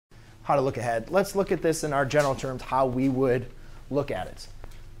how to look ahead. Let's look at this in our general terms, how we would look at it.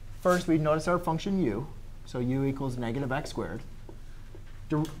 First, we notice our function u. So u equals negative x squared.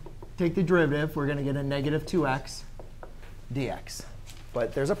 Take the derivative. We're going to get a negative 2x dx.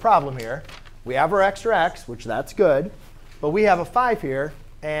 But there's a problem here. We have our extra x, which that's good. But we have a 5 here.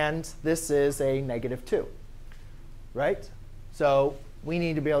 And this is a negative 2. Right? So we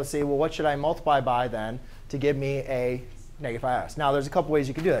need to be able to say, well, what should I multiply by then to give me a negative 5x? Now, there's a couple ways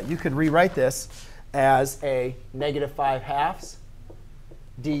you could do that. You could rewrite this as a negative 5/2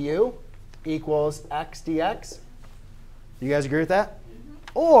 du equals x dx. You guys agree with that?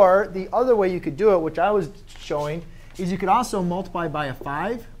 Or the other way you could do it, which I was showing, is you could also multiply by a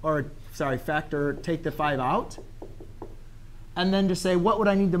 5, or sorry, factor, take the 5 out. And then just say, what would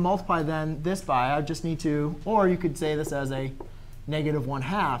I need to multiply then this by? I just need to, or you could say this as a negative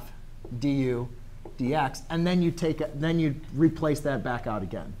 1/2 du dx. And then you take it, then you replace that back out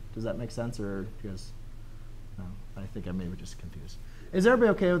again. Does that make sense? Or because no, I think I maybe just confused. Is everybody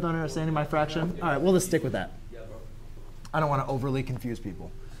OK with understanding my fraction? All right, we'll just stick with that. I don't want to overly confuse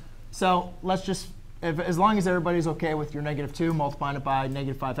people. So let's just, as long as everybody's OK with your negative 2, multiplying it by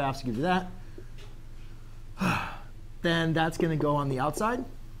negative 5/2 to give you that, then that's going to go on the outside.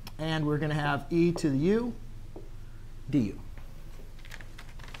 And we're going to have e to the u du.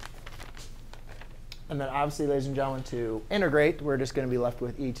 And then obviously, ladies and gentlemen, to integrate, we're just going to be left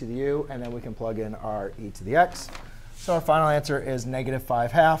with e to the u. And then we can plug in our e to the x. So our final answer is negative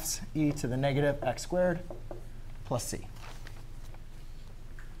 5/2 e to the negative x squared plus c.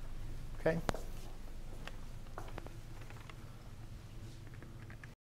 OK?